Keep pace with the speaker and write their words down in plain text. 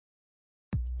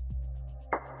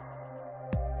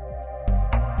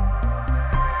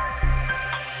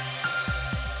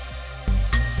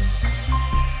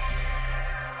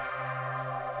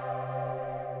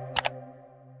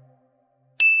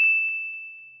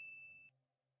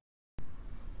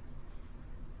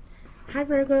Hi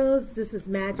Virgos, this is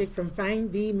Magic from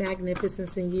Find the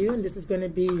Magnificence in You, and this is going to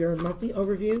be your monthly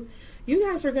overview. You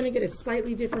guys are going to get a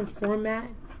slightly different format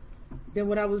than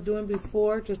what I was doing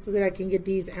before, just so that I can get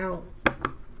these out.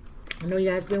 I know you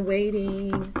guys been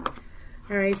waiting.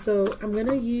 Alright, so I'm going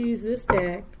to use this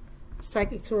deck,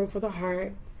 Psychic Tarot for the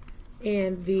Heart,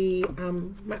 and the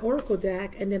my Oracle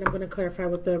deck, and then I'm going to clarify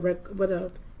with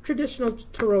a traditional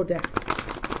Tarot deck.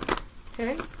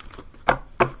 Okay?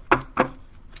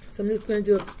 So I'm just going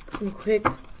to do some quick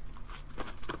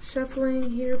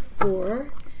shuffling here for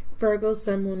Virgo,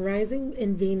 Sun, Moon, Rising,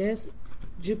 and Venus,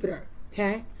 Jupiter.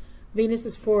 Okay? Venus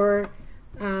is for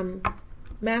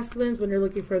masculines when they're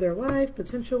looking for their wife,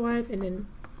 potential wife, and then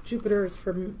Jupiter is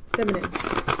for feminines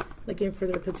looking for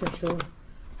their potential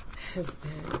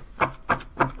husband.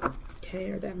 Okay,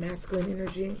 or that masculine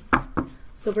energy.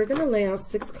 So we're going to lay out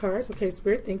 6 cards. Okay,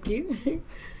 Spirit, thank you.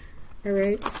 All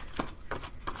right.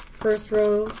 First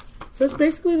row. So it's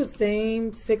basically the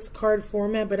same 6-card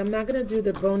format, but I'm not going to do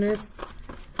the bonus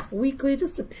weekly. It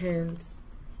just depends.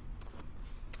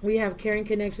 We have Caring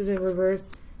Connections in reverse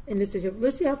in this situation.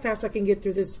 Let's see how fast I can get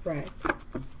through this spread.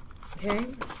 Okay.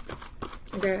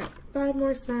 I got 5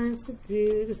 more signs to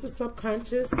do. This is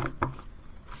subconscious.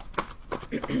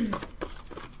 2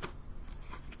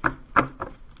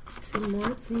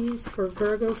 more, please, for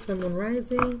Virgo, Sun, Moon,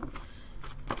 Rising.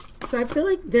 So I feel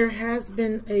like there has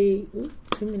been a... Ooh,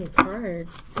 too many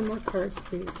cards. 2 more cards,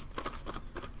 please.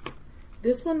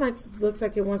 This one looks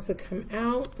like it wants to come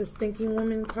out. This Thinking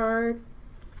Woman card.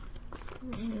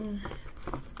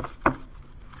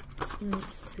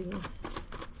 Let's see.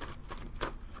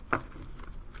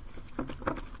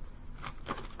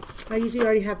 I usually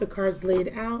already have the cards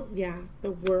laid out. Yeah,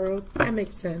 the World. That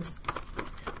makes sense.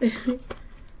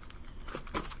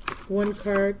 1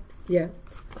 card. Yeah.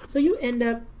 So you end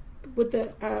up with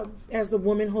the as the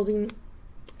woman holding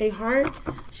a heart.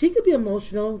 She could be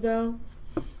emotional though.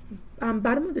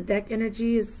 Bottom of the deck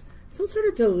energy is some sort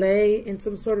of delay and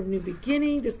some sort of new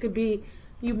beginning. This could be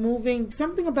you moving,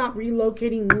 something about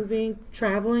relocating, moving,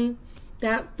 traveling.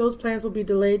 Those plans will be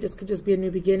delayed. This could just be a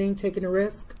new beginning, taking a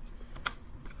risk.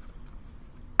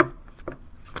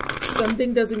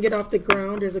 Something doesn't get off the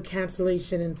ground. There's a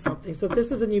cancellation in something. So if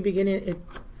this is a new beginning, it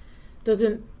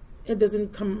doesn't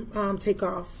come take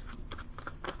off.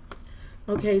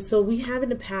 Okay, so we have in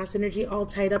the past energy all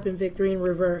tied up in victory in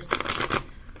reverse.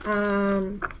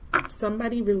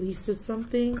 Somebody releases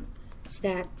something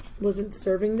that wasn't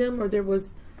serving them, or there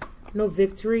was no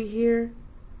victory here.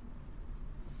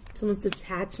 Someone's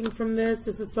detaching from this.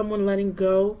 This is someone letting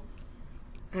go.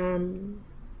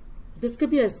 This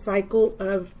could be a cycle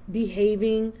of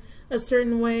behaving a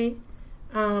certain way,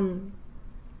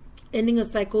 ending a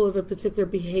cycle of a particular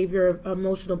behavior, of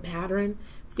emotional pattern,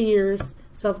 fears,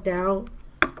 self-doubt,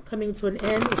 coming to an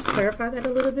end. Let's clarify that a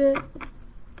little bit.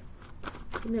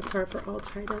 Give me a card for all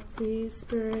tied up, please,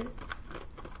 Spirit.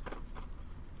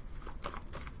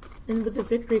 And with the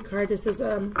victory card, this is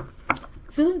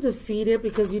feeling defeated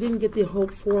because you didn't get the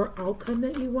hoped for outcome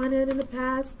that you wanted in the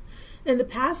past. And the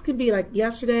past can be like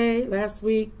yesterday, last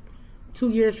week, 2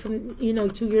 years from,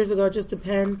 2 years ago. It just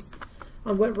depends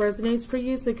on what resonates for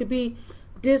you. So it could be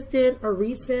distant or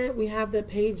recent. We have the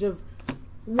Page of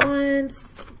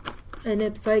Wands, and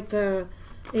it's like some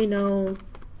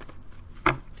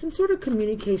sort of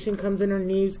communication comes in or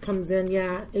news comes in.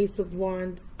 Yeah, Ace of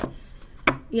Wands.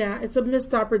 Yeah, it's a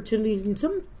missed opportunity. And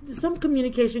some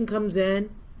communication comes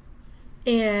in,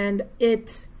 and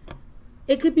it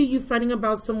could be you fighting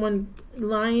about someone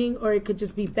lying, or it could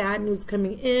just be bad news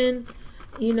coming in.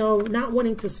 Not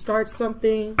wanting to start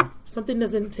something. Something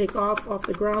doesn't take off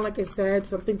the ground, like I said.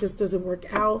 Something just doesn't work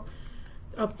out.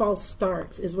 A false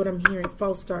start is what I'm hearing.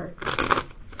 False start.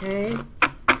 Okay.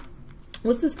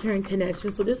 What's this Caring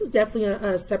Connection? So this is definitely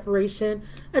a separation,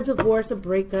 a divorce, a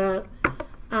breakup,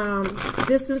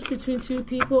 distance between 2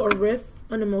 people, or rift,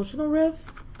 an emotional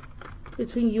rift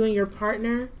between you and your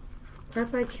partner.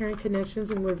 Clarify Caring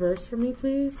Connections in reverse for me,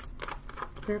 please.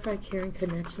 Clarify Caring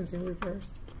Connections in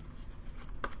reverse.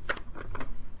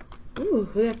 Ooh,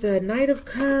 we have the Knight of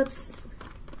Cups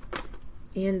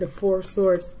and the 4 of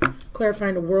Swords,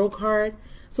 clarifying the World card.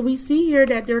 So we see here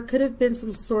that there could have been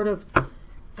some sort of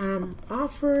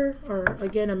offer, or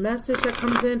again a message that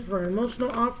comes in for an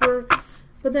emotional offer,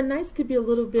 but the Knights could be a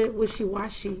little bit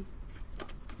wishy-washy.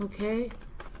 Okay.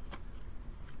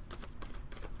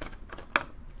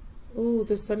 Ooh,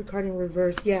 the Sun card in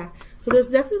reverse. Yeah. So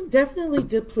there's definitely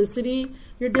duplicity.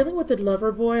 You're dealing with a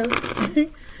lover boy,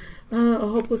 a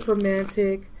hopeless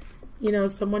romantic.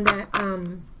 Someone that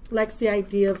likes the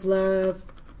idea of love,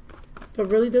 but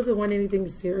really doesn't want anything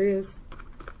serious.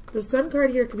 The Sun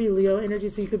card here could be Leo energy,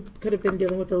 so you could have been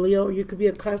dealing with a Leo, or you could be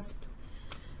a cusp,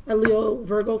 a Leo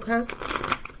Virgo cusp.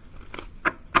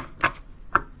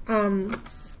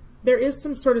 There is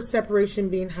some sort of separation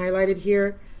being highlighted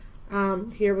here.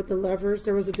 Here with the Lovers,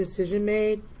 there was a decision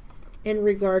made in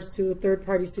regards to a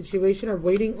third-party situation, or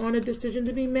waiting on a decision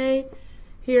to be made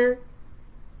here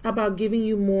about giving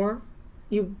you more.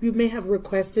 You may have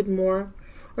requested more,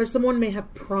 or someone may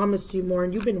have promised you more,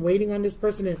 and you've been waiting on this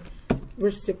person to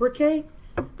reciprocate.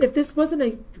 If this wasn't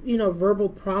a verbal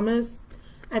promise,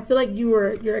 I feel like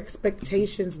your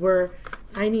expectations were,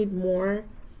 I need more.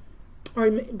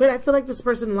 But I feel like this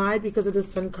person lied because of the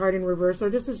Sun card in reverse, or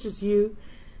this is just you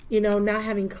not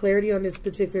having clarity on this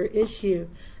particular issue.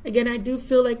 Again, I do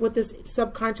feel like with this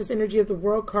subconscious energy of the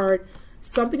World card,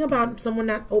 something about someone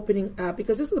not opening up,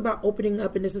 because this is about opening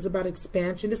up and this is about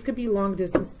expansion. This could be long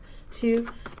distance too.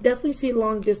 Definitely see a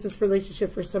long distance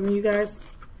relationship for some of you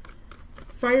guys.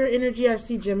 Fire energy, I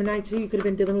see Gemini too. You could have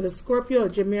been dealing with a Scorpio, a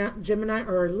Gemini,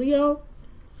 or a Leo.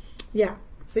 Yeah,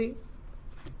 see?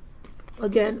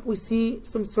 Again, we see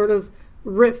some sort of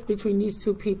rift between these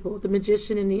two people, the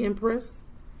Magician and the Empress.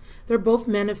 They're both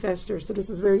manifestors, so this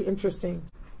is very interesting.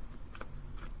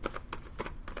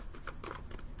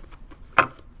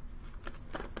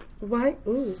 Why?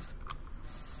 Ooh.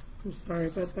 I'm sorry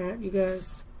about that, you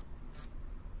guys.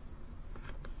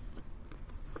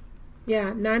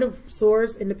 Yeah, Nine of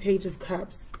Swords and the Page of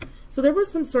Cups. So there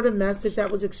was some sort of message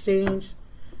that was exchanged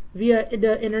via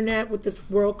the internet with this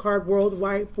World card, World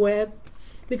Wide Web.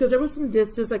 Because there was some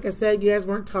distance. Like I said, you guys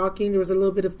weren't talking. There was a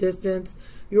little bit of distance.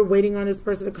 You were waiting on this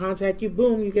person to contact you.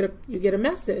 Boom, you get a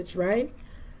message, right?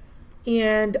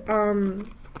 And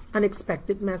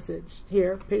unexpected message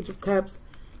here, Page of Cups.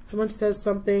 Someone says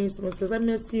something. Someone says, I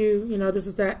miss you. This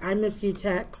is that I miss you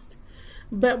text.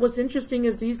 But what's interesting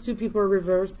is these two people are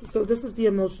reversed. So this is the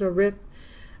emotional rift.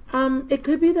 It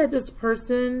could be that this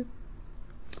person,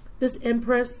 this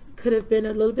Empress, could have been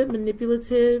a little bit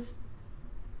manipulative.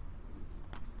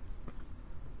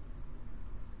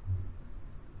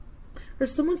 Or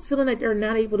someone's feeling like they're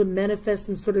not able to manifest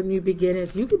some sort of new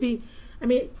beginnings. You could be,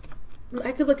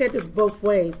 I could look at this both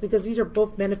ways, because these are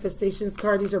both manifestations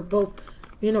cards. These are both,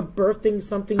 birthing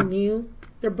something new.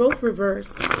 They're both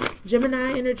reversed.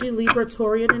 Gemini energy, Libra,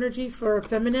 Taurian energy for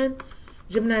feminine.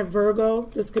 Gemini, Virgo.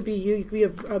 This could be you. You could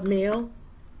be a male.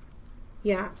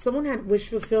 Yeah, someone had wish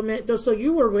fulfillment. So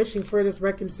you were wishing for this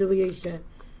reconciliation.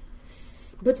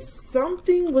 But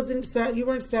something wasn't, you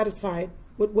weren't satisfied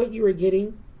with what you were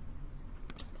getting.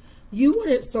 You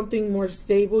wanted something more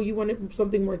stable. You wanted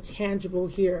something more tangible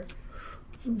here.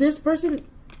 This person,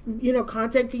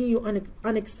 contacting you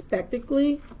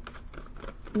unexpectedly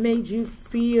made you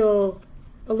feel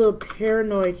a little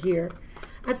paranoid here.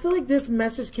 I feel like this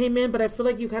message came in, but I feel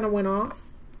like you kind of went off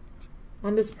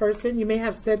on this person. You may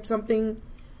have said something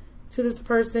to this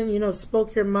person,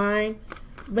 spoke your mind,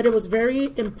 but it was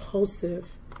very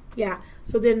impulsive. Yeah,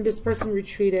 so then this person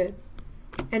retreated,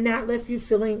 and that left you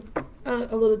feeling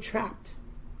a little trapped.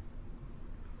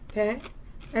 Okay,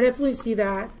 I definitely see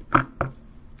that.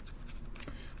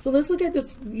 So let's look at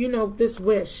this, this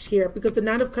wish here, because the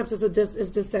Nine of Cups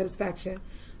is dissatisfaction.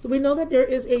 So we know that there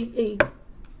is a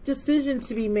decision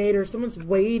to be made, or someone's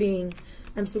waiting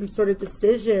on some sort of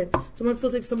decision. Someone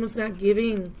feels like someone's not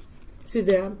giving to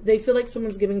them. They feel like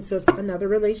someone's giving to another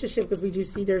relationship, because we do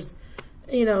see there's,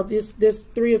 this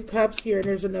Three of Cups here, and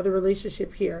there's another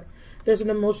relationship here. There's an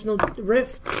emotional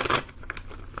rift.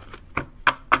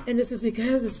 And this is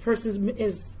because this person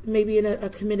is maybe in a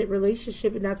committed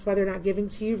relationship, and that's why they're not giving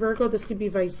to you, Virgo. This could be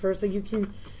vice versa. You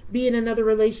can be in another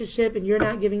relationship and you're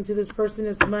not giving to this person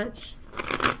as much.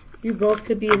 You both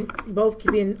could be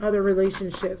in other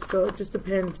relationships. So it just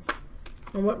depends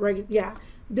on what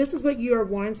this is what you are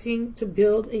wanting, to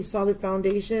build a solid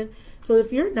foundation. So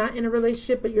if you're not in a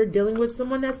relationship but you're dealing with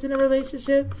someone that's in a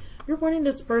relationship, you're wanting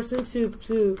this person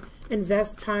to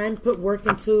invest time, put work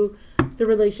into the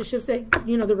relationships that,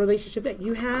 the relationship that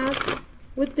you have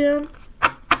with them.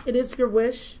 It is your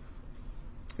wish.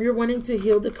 You're wanting to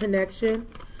heal the connection.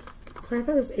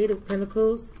 Clarify this Eight of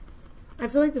Pentacles. I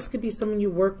feel like this could be someone you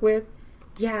work with.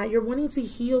 Yeah, you're wanting to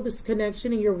heal this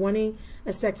connection, and you're wanting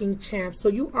a second chance. So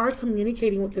you are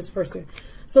communicating with this person.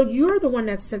 So you're the one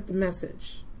that sent the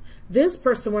message. This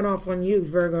person went off on you,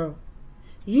 Virgo.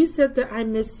 You sent the I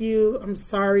miss you, I'm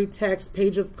sorry text,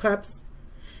 Page of Cups.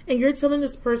 And you're telling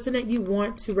this person that you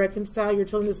want to reconcile. You're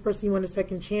telling this person you want a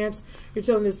second chance. You're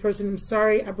telling this person, I'm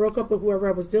sorry, I broke up with whoever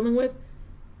I was dealing with.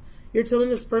 You're telling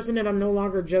this person that I'm no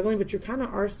longer juggling, but you kind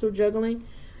of are still juggling.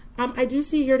 I do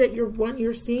see here that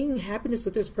you're seeing happiness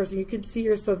with this person. You can see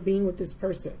yourself being with this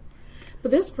person.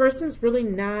 But this person's really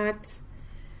not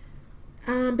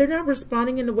They're not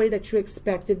responding in the way that you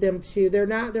expected them to.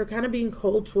 They're kind of being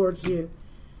cold towards you.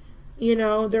 You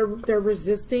know, they're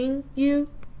resisting you.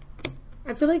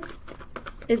 I feel like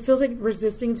it feels like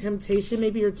resisting temptation.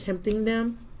 Maybe you're tempting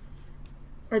them,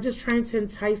 or just trying to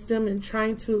entice them and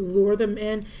trying to lure them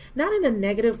in. Not in a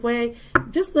negative way,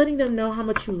 just letting them know how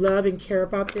much you love and care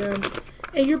about them.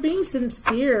 And you're being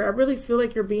sincere. I really feel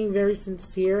like you're being very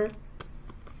sincere.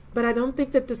 But I don't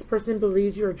think that this person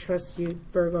believes you or trusts you,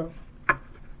 Virgo.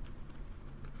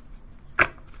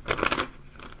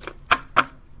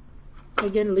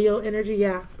 Again, Leo energy,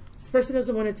 yeah. This person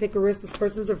doesn't want to take a risk. This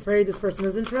person's afraid. This person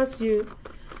doesn't trust you.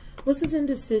 What's this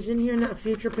indecision here? Not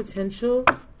future potential.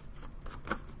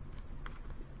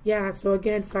 Yeah, so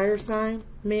again, fire sign,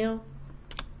 male.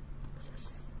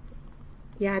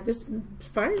 Yeah, this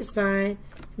fire sign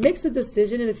makes a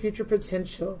decision in the future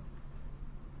potential.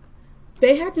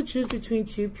 They had to choose between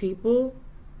two people,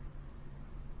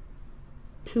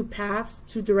 two paths,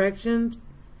 two directions.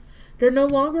 They're no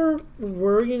longer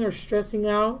worrying or stressing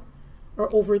out or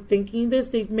overthinking this.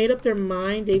 They've made up their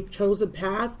mind. They've chose a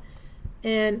path.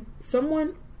 And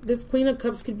someone, this Queen of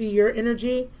Cups could be your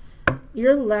energy.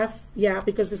 You're left, yeah,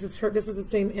 because this is her. This is the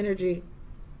same energy.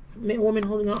 Woman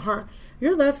holding a heart.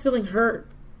 You're left feeling hurt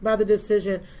by the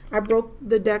decision. I broke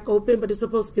the deck open, but it's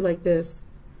supposed to be like this.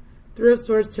 Three of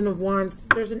Swords, Ten of Wands.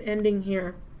 There's an ending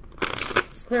here.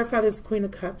 Let's clarify this Queen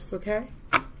of Cups, okay?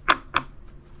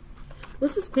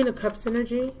 What's this Queen of Cups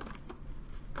energy?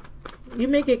 You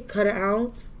may get cut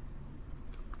out.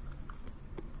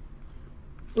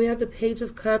 We have the Page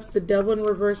of Cups, the Devil in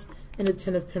reverse, and the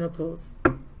Ten of Pentacles.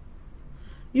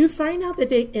 You find out that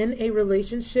they end a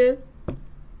relationship.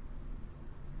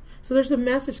 So there's a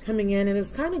message coming in, and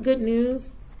it's kind of good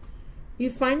news. You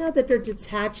find out that they're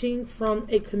detaching from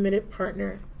a committed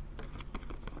partner.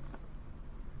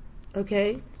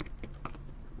 Okay?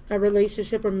 A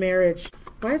relationship or marriage.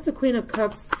 Why is the Queen of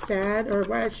Cups sad? Or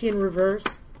why is she in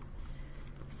reverse?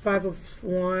 Five of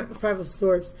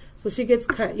Swords. So she gets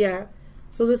cut, yeah.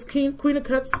 So this Queen of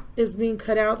Cups is being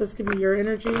cut out. This could be your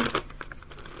energy.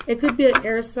 It could be an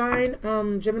air sign.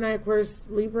 Gemini, Aquarius,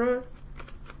 Libra.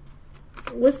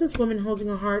 What's this woman holding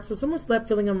a heart? So someone's left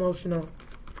feeling emotional.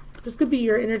 This could be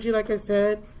your energy, like I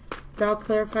said. But I'll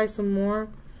clarify some more.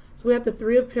 So we have the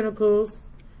Three of Pentacles.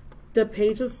 The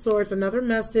Page of Swords. Another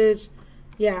message.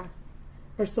 Yeah.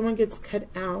 Or someone gets cut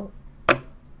out.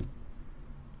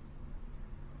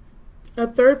 A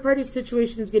third-party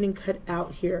situation is getting cut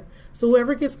out here. So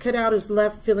whoever gets cut out is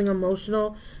left feeling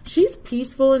emotional. She's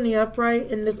peaceful in the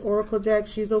upright in this oracle deck.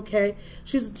 She's okay.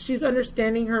 She's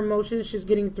understanding her emotions. She's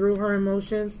getting through her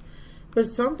emotions. But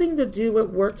something to do with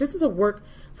work. This is a work.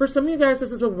 For some of you guys,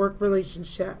 this is a work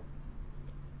relationship.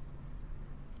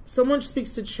 Someone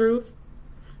speaks the truth.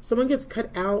 Someone gets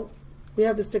cut out. We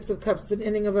have the Six of Cups. It's an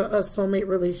ending of a soulmate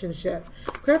relationship.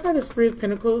 Clarify this Three of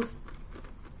Pentacles.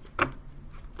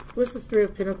 What's this Three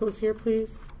of Pentacles here,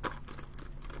 please?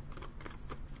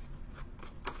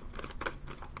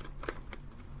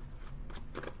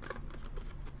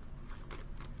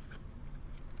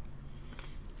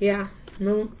 Yeah,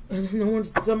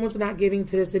 someone's not giving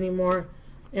to this anymore.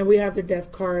 And we have the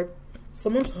Death card.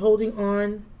 Someone's holding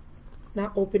on,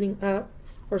 not opening up,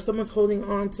 or someone's holding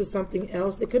on to something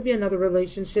else. It could be another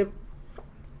relationship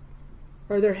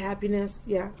or their happiness.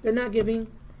 Yeah, they're not giving.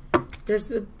 There's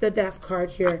the Death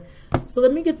card here. So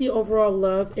let me get the overall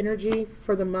love energy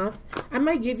for the month. I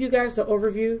might give you guys the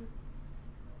overview.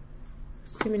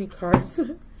 Too many cards.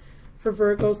 For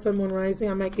Virgo, Sun, Moon, Rising,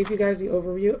 I might give you guys the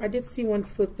overview. I did see one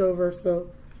flipped over,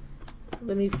 so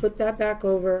let me flip that back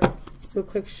over. Still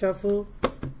click shuffle.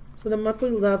 So the monthly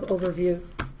love overview.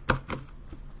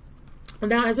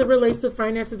 Now, as it relates to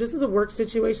finances, this is a work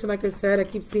situation. Like I said, I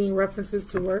keep seeing references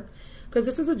to work because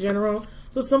this is a general.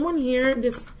 So someone here in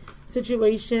this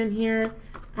situation here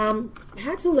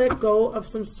had to let go of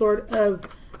some sort of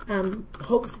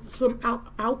hope, some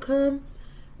outcome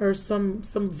or some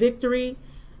victory.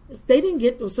 They didn't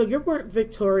get, so you weren't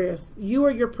victorious. You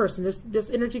or your person. This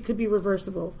energy could be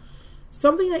reversible.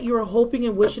 Something that you were hoping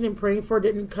and wishing and praying for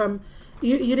didn't come.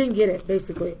 You didn't get it,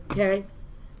 basically. Okay,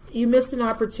 you missed an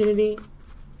opportunity,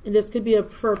 and this could be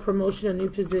for a promotion, a new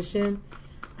position,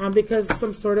 because of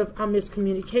some sort of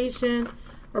miscommunication,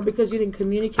 or because you didn't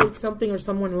communicate something, or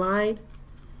someone lied.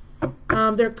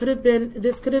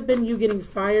 This could have been you getting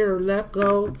fired or let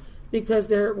go because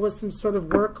there was some sort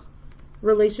of work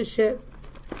relationship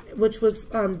which was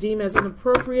deemed as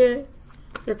inappropriate.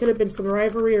 There could have been some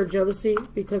rivalry or jealousy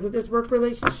because of this work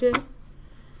relationship.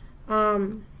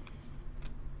 There's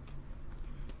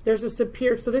a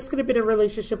superior, so this could have been a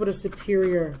relationship with a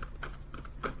superior.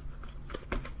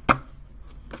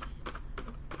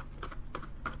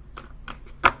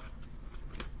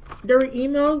 There were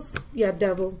emails. Yeah,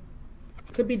 devil.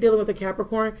 Could be dealing with a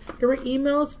Capricorn. There were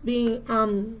emails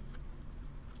being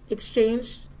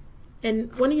exchanged,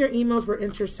 and one of your emails were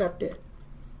intercepted,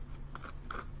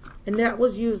 and that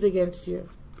was used against you.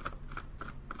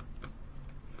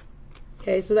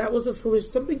 Okay, so that was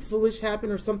something foolish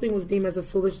happened, or something was deemed as a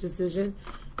foolish decision.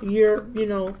 You're,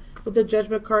 with the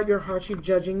Judgment card, you're harshly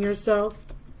judging yourself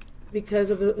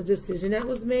because of a decision that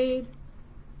was made.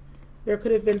 There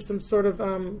could have been some sort of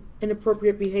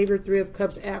inappropriate behavior, Three of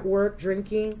Cups, at work,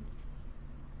 drinking.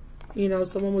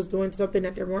 Someone was doing something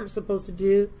that they weren't supposed to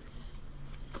do.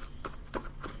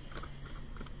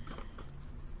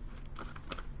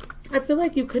 I feel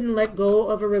like you couldn't let go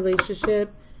of a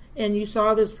relationship, and you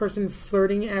saw this person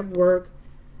flirting at work,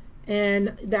 and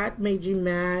that made you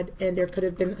mad, and there could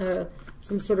have been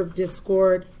some sort of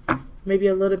discord, maybe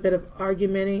a little bit of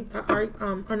argument,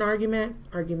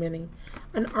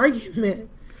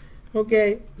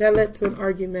 okay, that led to an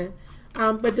argument,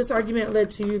 but this argument led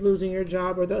to you losing your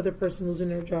job, or the other person losing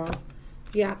their job.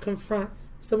 Yeah,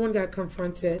 someone got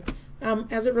confronted.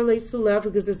 As it relates to love,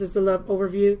 because this is the love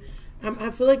overview, I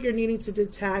feel like you're needing to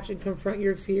detach and confront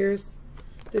your fears.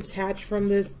 Detach from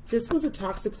this. This was a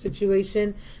toxic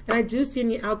situation, and I do see in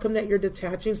the outcome that you're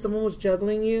detaching. Someone was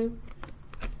juggling you.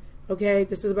 Okay,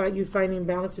 this is about you finding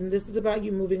balance, and this is about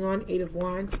you moving on. 8 of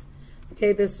Wands.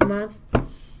 Okay, this month.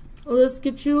 Well, let's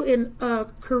get you in a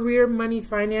career, money,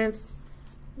 finance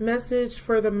message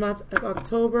for the month of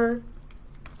October.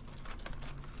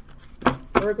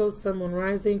 Virgo, Sun, Moon,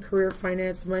 Rising, career,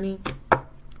 finance, money.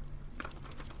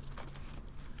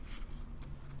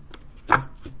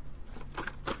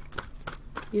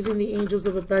 Using the angels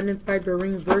of abundance by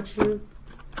Doreen Virtue.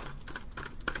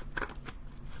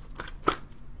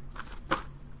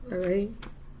 All right.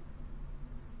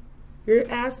 You're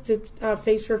asked to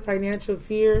face your financial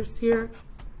fears here.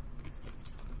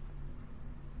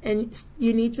 And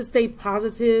you need to stay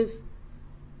positive,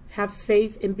 have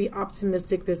faith, and be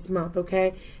optimistic this month,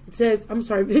 okay? It says,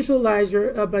 visualize your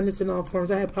abundance in all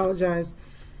forms. I apologize.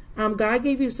 God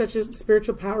gave you such a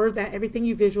spiritual power that everything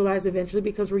you visualize eventually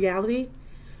becomes reality.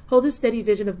 Hold a steady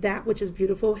vision of that which is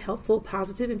beautiful, helpful,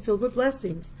 positive, and filled with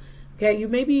blessings. Okay, you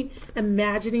may be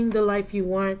imagining the life you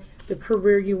want, the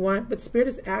career you want, but Spirit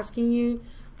is asking you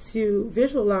to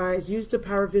visualize, use the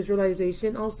power of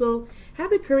visualization. Also, have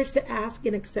the courage to ask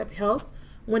and accept help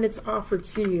when it's offered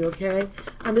to you, okay?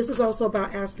 This is also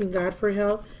about asking God for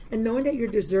help and knowing that you're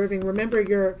deserving. Remember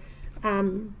your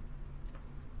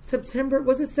September,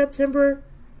 was it September?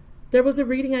 There was a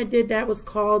reading I did that was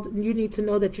called, You Need to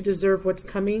Know That You Deserve What's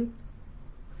Coming.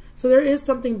 So there is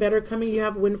something better coming. You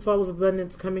have a windfall of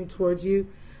abundance coming towards you.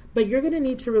 But you're going to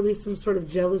need to release some sort of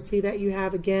jealousy that you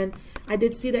have. Again, I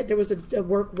did see that there was a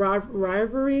work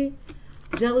rivalry,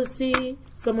 jealousy.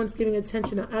 Someone's giving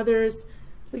attention to others.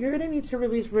 So you're going to need to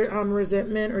release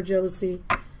resentment or jealousy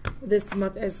this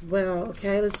month as well.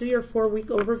 Okay, let's do your 4-week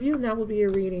overview, and that will be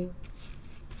your reading.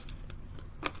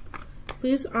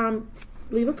 Please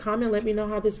leave a comment. Let me know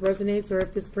how this resonates, or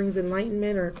if this brings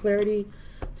enlightenment or clarity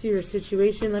to your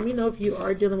situation. Let me know if you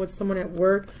are dealing with someone at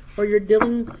work, or you're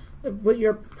dealing with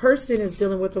your person is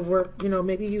dealing with the work.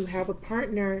 Maybe you have a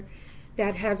partner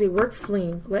that has a work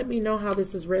fling. Let me know how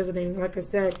this is resonating. Like I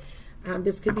said,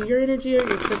 this could be your energy or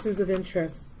your persons of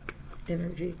interest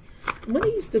energy. I'm going to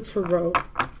use the tarot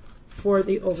for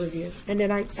the overview, and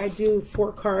then I do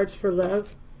 4 cards for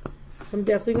love. So I'm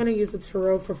definitely going to use the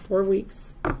tarot for 4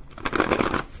 weeks.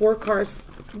 4 cards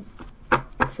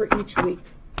for each week.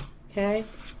 Okay?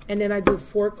 And then I do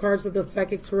 4 cards of the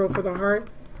psychic tarot for the heart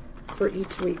for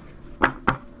each week.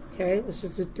 Okay? Let's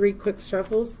just do 3 quick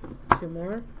shuffles. 2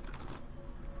 more.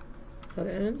 Hold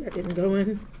on. That didn't go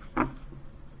in.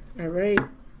 All right.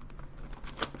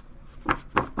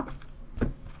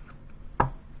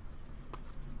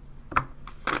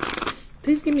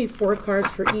 Please give me 4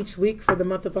 cards for each week for the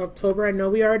month of October. I know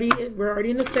we're already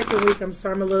in the 2nd week. I'm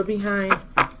sorry, I'm a little behind.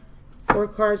 4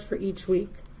 cards for each week.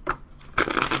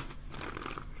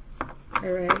 All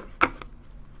right.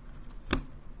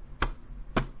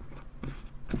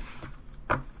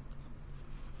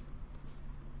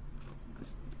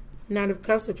 Nine of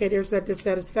Cups. Okay, there's that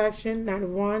dissatisfaction. 9 of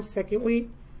Wands, 2nd week.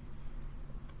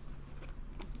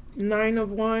 9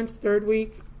 of Wands, 3rd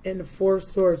week. And the 4 of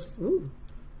Swords. Ooh.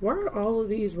 Why are all of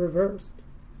these reversed?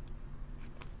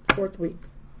 4th week.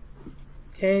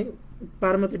 Okay.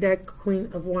 Bottom of the deck, Queen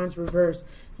of Wands reversed.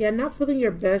 Yeah, not feeling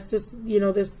your best this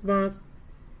month.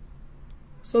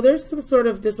 So there's some sort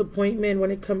of disappointment when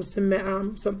it comes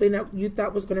to something that you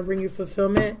thought was going to bring you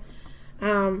fulfillment.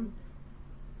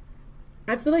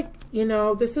 I feel like, you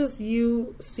know, this is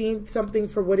you seeing something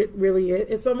for what it really is.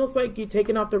 It's almost like you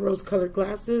taking off the rose-colored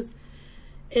glasses,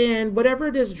 and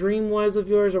whatever this dream was of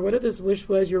yours or whatever this wish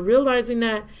was, you're realizing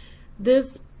that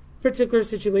this particular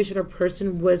situation or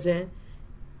person wasn't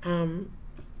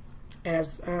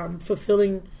as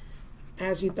fulfilling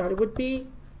as you thought it would be.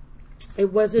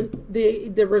 It wasn't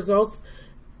the results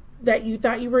that you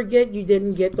thought you were get. You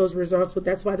didn't get those results, but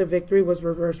that's why the victory was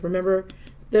reversed. Remember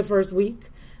the first week?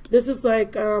 This is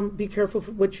like be careful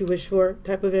for what you wish for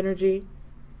type of energy.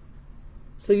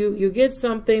 So you get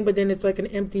something, but then it's like an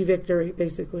empty victory,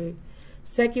 basically.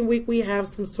 Second week, we have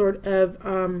some sort of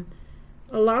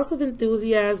a loss of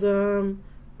enthusiasm,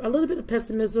 a little bit of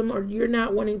pessimism, or you're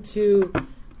not wanting to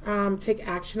take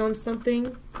action on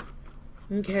something.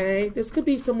 Okay, this could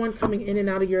be someone coming in and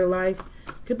out of your life.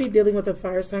 Could be dealing with a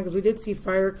fire sign, because we did see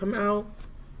fire come out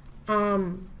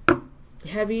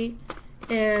heavy.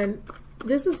 And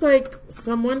this is like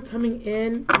someone coming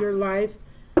in your life,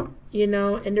 you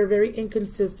know, and they're very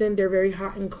inconsistent. They're very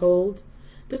hot and cold.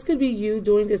 This could be you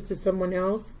doing this to someone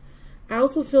else. I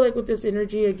also feel like with this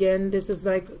energy, again, this is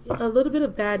like a little bit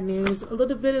of bad news, a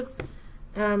little bit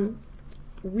of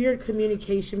weird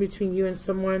communication between you and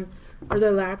someone, or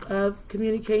the lack of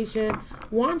communication.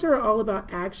 Wands are all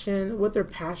about action, what they're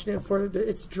passionate for.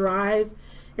 It's drive,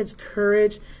 it's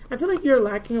courage. I feel like you're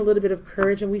lacking a little bit of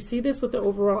courage, and we see this with the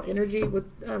overall energy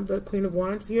with the Queen of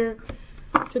Wands here,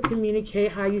 to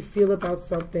communicate how you feel about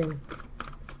something.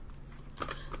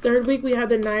 Third week, we have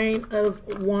the Nine of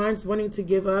Wands, wanting to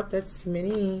give up. That's too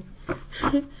many.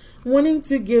 Wanting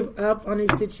to give up on a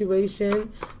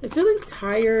situation. I'm feeling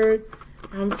tired.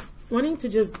 I'm wanting to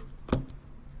just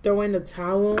throw in the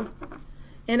towel.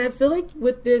 And I feel like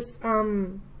with this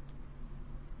Nine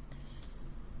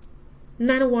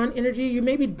of Wands energy, you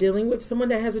may be dealing with someone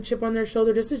that has a chip on their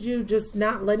shoulder. This is you just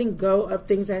not letting go of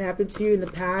things that happened to you in the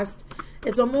past.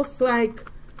 It's almost like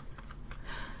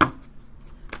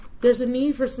there's a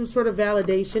need for some sort of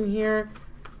validation here.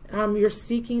 You're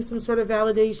seeking some sort of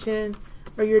validation,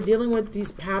 or you're dealing with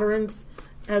these patterns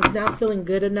of not feeling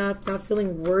good enough, not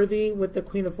feeling worthy, with the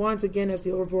Queen of Wands again as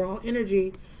the overall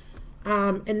energy.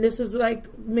 And this is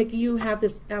like making you have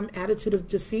this attitude of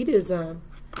defeatism.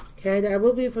 Okay, that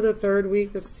will be for the third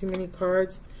week. That's too many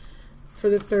cards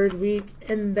for the third week.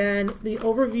 And then the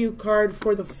overview card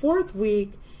for the fourth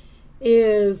week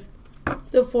is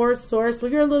the Four of Swords. So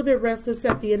you're a little bit restless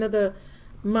at the end of the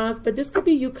month, but this could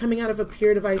be you coming out of a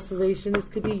period of isolation. This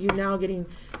could be you now getting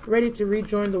ready to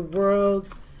rejoin the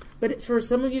world. But for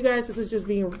some of you guys, this is just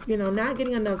being, you know, not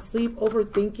getting enough sleep,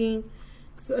 overthinking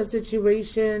a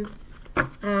situation,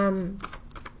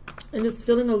 and just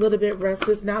feeling a little bit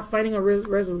restless, not finding a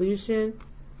resolution.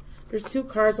 There's two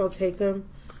cards, I'll take them.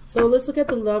 So let's look at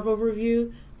the love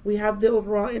overview. We have the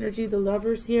overall energy, the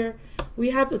Lovers here.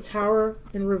 We have the Tower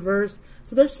in reverse.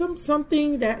 So there's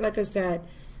something that, like I said,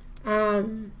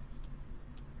 it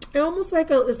almost like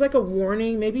it's like a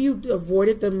warning. Maybe you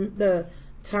avoided the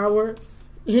Tower,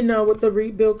 you know, with the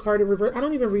rebuild card in reverse. I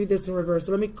don't even read this in reverse,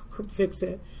 so let me fix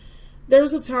it.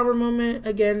 There's a Tower moment.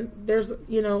 Again, there's,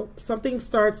 you know, something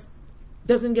starts,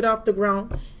 doesn't get off the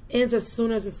ground, ends as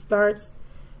soon as it starts.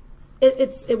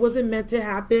 It wasn't meant to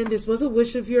happen. This was a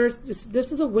wish of yours.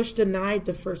 This is a wish denied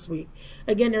the first week.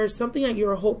 Again, there's something that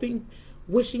you're hoping,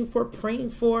 wishing for,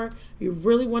 praying for. You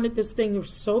really wanted this thing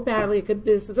so badly.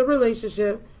 This is a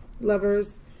relationship,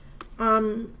 Lovers.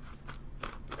 But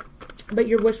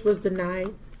your wish was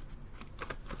denied.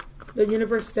 The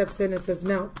universe steps in and says,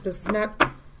 no, this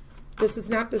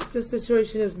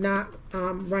situation is not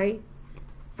right.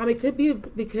 It could be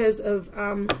because of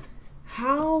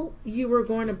how you were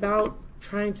going about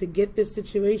trying to get this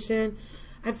situation.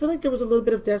 I feel like there was a little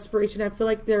bit of desperation. I feel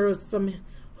like there was some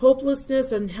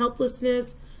hopelessness and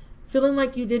helplessness, feeling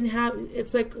like you didn't have,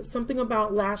 it's like something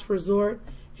about last resort,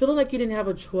 feeling like you didn't have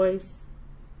a choice.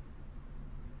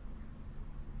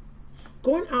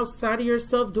 Going outside of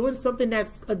yourself, doing something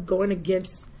that's going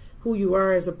against who you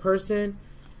are as a person.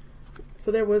 So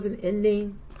there was an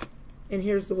ending. And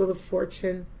here's the Wheel of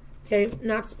Fortune. Okay,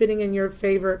 not spinning in your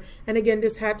favor. And again,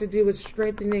 this had to do with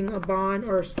strengthening a bond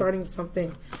or starting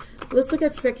something. Let's look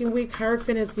at second week.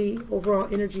 Hierophant is the overall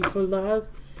energy for love.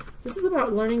 This is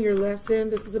about learning your lesson.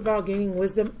 This is about gaining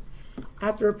wisdom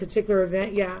after a particular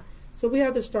event. Yeah. So we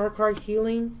have the Star card,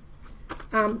 healing.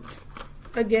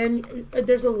 Again,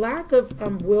 there's a lack of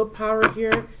willpower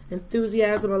here,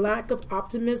 enthusiasm, a lack of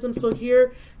optimism. So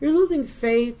here, you're losing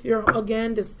faith. You're,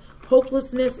 again, this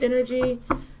hopelessness energy,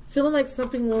 feeling like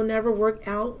something will never work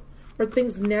out, or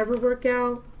things never work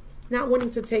out, not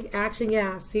wanting to take action.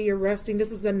 Yeah, see, you're resting.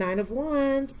 This is the Nine of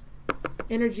Wands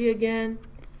energy again.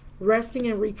 resting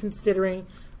and reconsidering.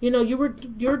 You know,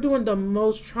 you're doing the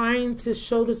most, trying to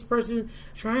show this person,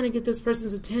 trying to get this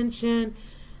person's attention.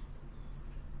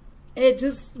 It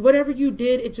just, whatever you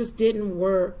did, it just didn't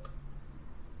work.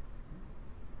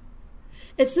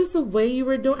 It's just the way you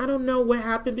were doing. I don't know what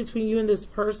happened between you and this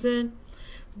person,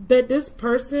 but this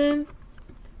person,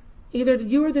 either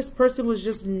you or this person was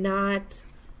just not,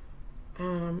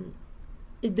 that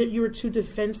you were too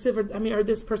defensive, or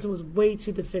this person was way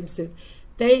too defensive.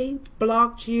 They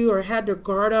blocked you or had their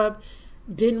guard up,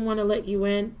 didn't want to let you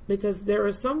in because there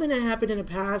was something that happened in the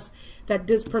past that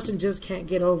this person just can't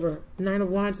get over. 9 of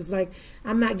Wands is like,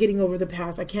 I'm not getting over the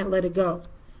past. I can't let it go.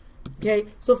 Okay,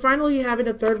 so finally you have in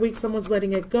the third week, someone's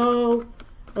letting it go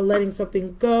or letting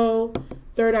something go.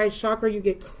 Third eye chakra, you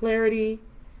get clarity.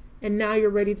 And now you're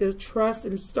ready to trust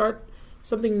and start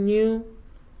something new.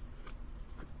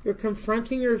 You're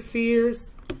confronting your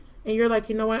fears. And you're like,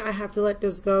 you know what? I have to let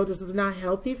this go. This is not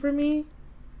healthy for me.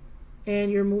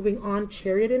 And you're moving on.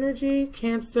 Chariot energy.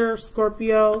 Cancer,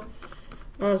 Scorpio.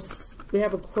 We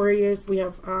have Aquarius. We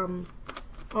have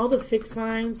all the fixed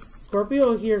signs.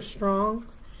 Scorpio here strong.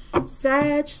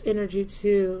 Sag energy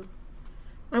too.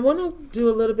 I want to do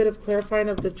a little bit of clarifying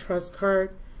of the trust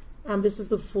card. This is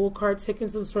the Fool card. Taking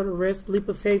some sort of risk. Leap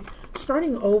of faith.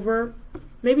 Starting over.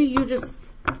 Maybe you just,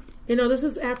 you know, this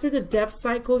is after the death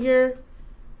cycle here.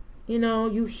 You know,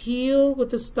 you heal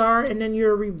with the Star and then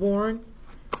you're reborn.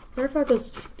 Clarify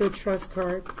the trust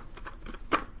card.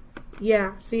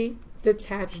 Yeah, see?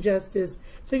 Detached justice.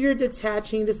 So you're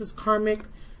detaching. This is karmic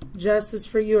justice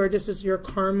for you, or this is your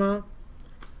karma.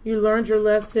 You learned your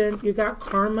lesson. You got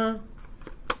karma.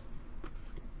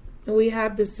 And we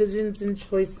have decisions and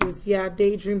choices. Yeah,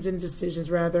 daydreams and decisions,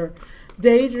 rather.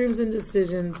 Daydreams and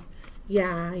decisions.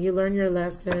 Yeah, you learn your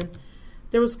lesson.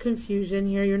 There was confusion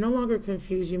here. You're no longer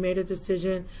confused. You made a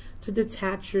decision to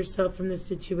detach yourself from the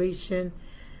situation.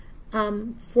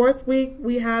 Fourth week,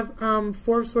 we have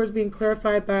Four of Swords being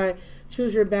clarified by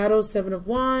choose your battle, 7 of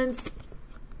Wands,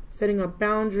 setting up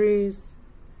boundaries.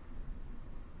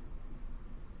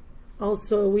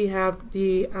 Also, we have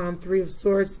the 3 of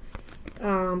Swords,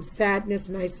 sadness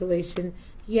and isolation.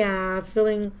 Yeah,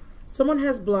 feeling someone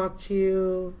has blocked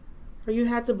you, or you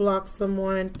had to block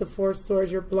someone. The 4 of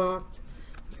Swords, you're blocked.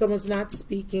 Someone's not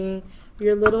speaking.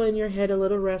 You're a little in your head, a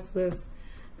little restless.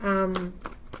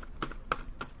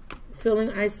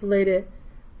 Feeling isolated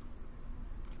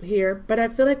here. But I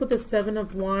feel like with the 7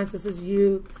 of Wands, this is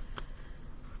you.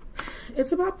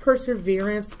 It's about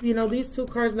perseverance. You know, these two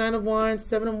cards, 9 of Wands,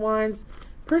 7 of Wands,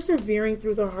 persevering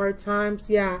through the hard times.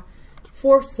 Yeah.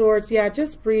 4 of Swords. Yeah,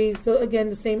 just breathe. So again,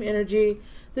 the same energy.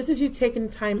 This is you taking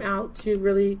time out to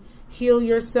really heal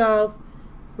yourself,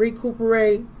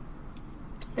 recuperate.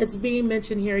 It's being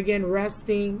mentioned here again,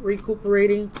 resting,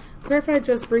 recuperating. Clarify,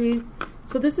 just breathe.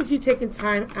 So this is you taking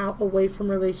time out away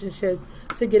from relationships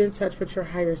to get in touch with your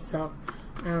higher self.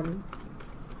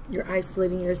 You're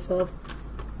isolating yourself.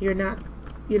 You're not,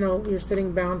 you know, you're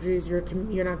setting boundaries. You're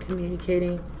not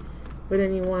communicating with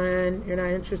anyone. You're not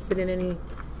interested in any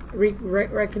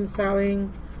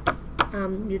reconciling.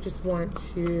 You just want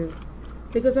to,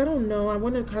 because I don't know. I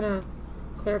want to kind of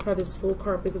clarify this Fool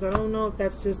card because I don't know if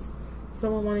that's just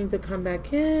someone wanting to come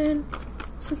back in.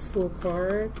 This is Fool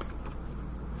card.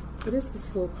 What is this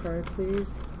Fool card,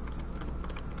 please?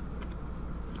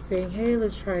 Saying, hey,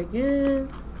 let's try again.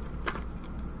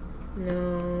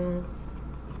 No.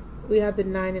 We have the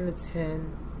 9 and the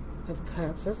 10 of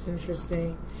Cups. That's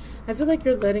interesting. I feel like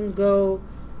you're letting go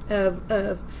of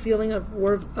a feeling of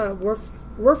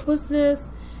worthlessness,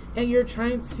 and you're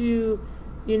trying to,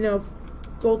 you know,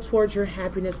 go towards your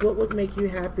happiness. What would make you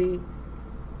happy?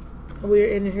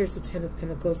 And here's the 10 of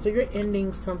Pentacles. So you're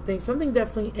ending something. Something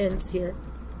definitely ends here.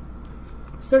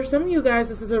 So for some of you guys,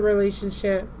 this is a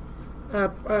relationship,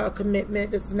 a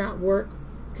commitment. This is not work.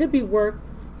 Could be work.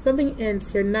 Something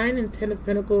ends here. 9 and 10 of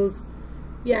Pentacles.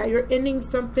 Yeah, you're ending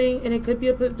something, and it could be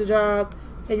a job,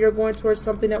 and you're going towards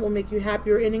something that will make you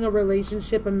happy. You're ending a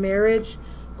relationship, a marriage,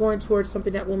 going towards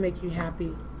something that will make you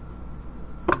happy.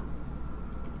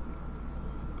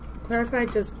 Clarify,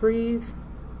 just breathe.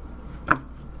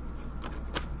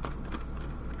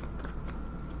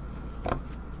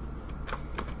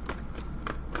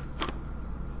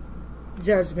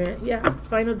 Judgment. Yeah,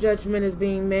 final judgment is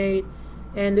being made,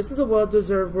 and this is a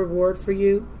well-deserved reward for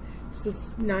you. This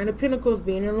is 9 of Pentacles,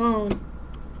 being alone.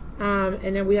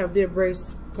 And then we have the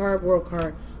Embrace card, World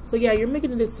card. So yeah, you're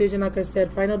making a decision, like I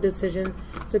said, final decision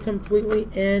to completely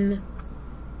end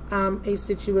a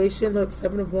situation. Look,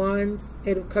 7 of Wands,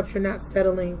 8 of Cups, you're not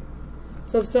settling.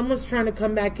 So if someone's trying to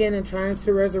come back in and trying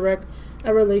to resurrect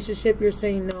a relationship, you're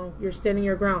saying no. You're standing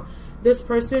your ground. This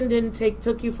person didn't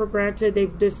took you for granted.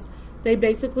 They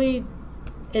basically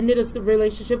ended a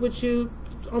relationship with you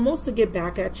almost to get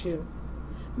back at you.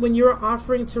 When you're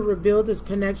offering to rebuild this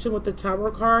connection with the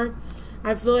Tower card,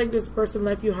 I feel like this person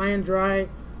left you high and dry,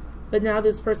 but now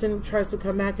this person tries to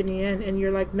come back in the end, and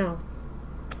you're like, no.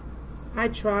 I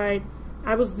tried.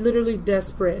 I was literally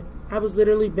desperate. I was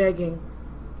literally begging.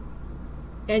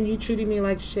 And you treated me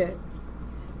like shit.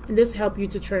 And this helped you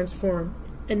to transform.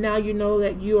 And now you know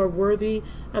that you are worthy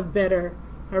of better.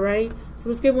 Alright? So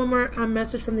let's get one more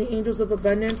message from the Angels of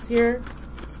Abundance here.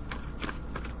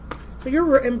 So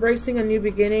you're embracing a new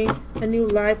beginning, a new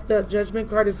life. The Judgment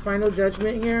card is final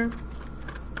judgment here.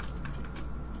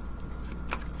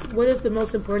 What is the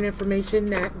most important information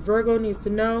that Virgo needs to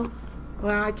know?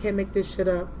 Well, I can't make this shit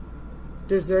up.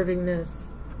 Deserving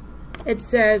this. It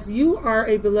says, you are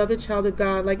a beloved child of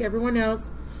God like everyone else,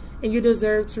 and you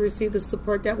deserve to receive the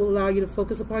support that will allow you to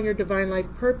focus upon your divine life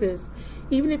purpose.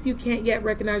 Even if you can't yet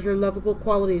recognize your lovable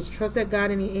qualities, trust that God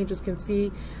and the angels can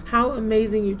see how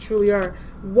amazing you truly are.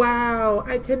 Wow,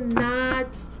 I could not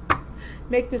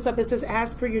make this up. It says,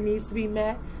 ask for your needs to be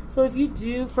met. So if you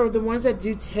do, for the ones that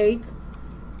do take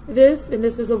this, and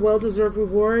this is a well-deserved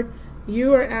reward,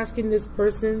 you are asking this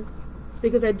person,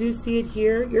 because I do see it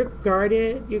here, you're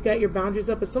guarded, you got your boundaries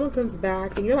up, but someone comes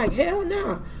back and you're like, hell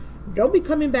no, don't be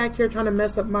coming back here trying to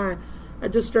mess up my,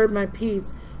 disturb my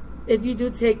peace. If you do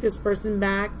take this person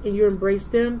back and you embrace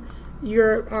them,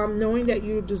 you're knowing that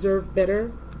you deserve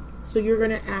better. So you're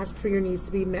going to ask for your needs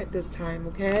to be met this time,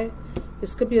 okay?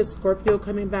 This could be a Scorpio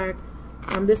coming back.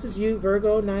 This is you,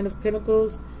 Virgo, Nine of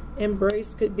Pentacles.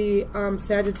 Embrace could be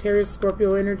Sagittarius,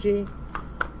 Scorpio energy.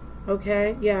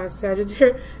 Okay, yeah,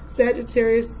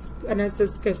 Sagittarius, and it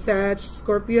says Sag,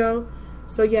 Scorpio.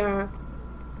 So yeah,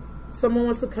 someone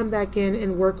wants to come back in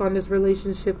and work on this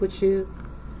relationship with you.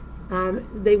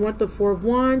 They want the Four of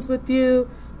Wands with you.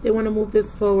 They want to move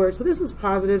this forward. So this is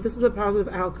positive. This is a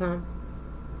positive outcome.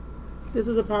 This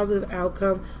is a positive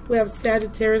outcome. We have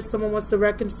Sagittarius. Someone wants to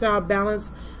reconcile,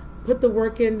 balance, put the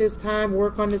work in this time,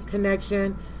 work on this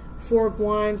connection. Four of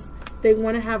Wands. They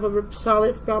want to have a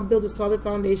solid, build a solid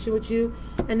foundation with you,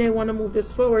 and they want to move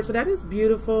this forward. So that is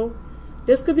beautiful.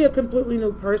 This could be a completely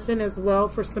new person as well.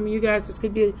 For some of you guys, this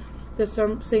could be the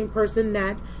same person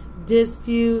that dissed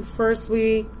you first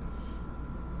week.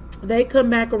 They come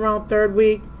back around third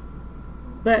week,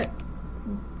 but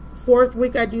fourth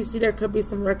week, I do see there could be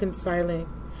some reconciling.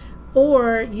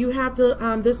 Or you have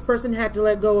to, this person had to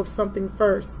let go of something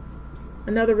first.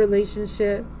 Another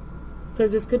relationship.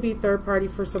 Because this could be third party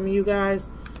for some of you guys,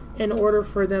 in order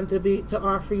for them to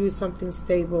offer you something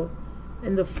stable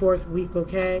in the fourth week,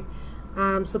 okay?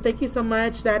 So thank you so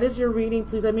much. That is your reading.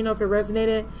 Please let me know if it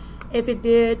resonated. If it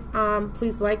did,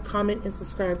 please like, comment, and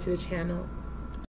subscribe to the channel.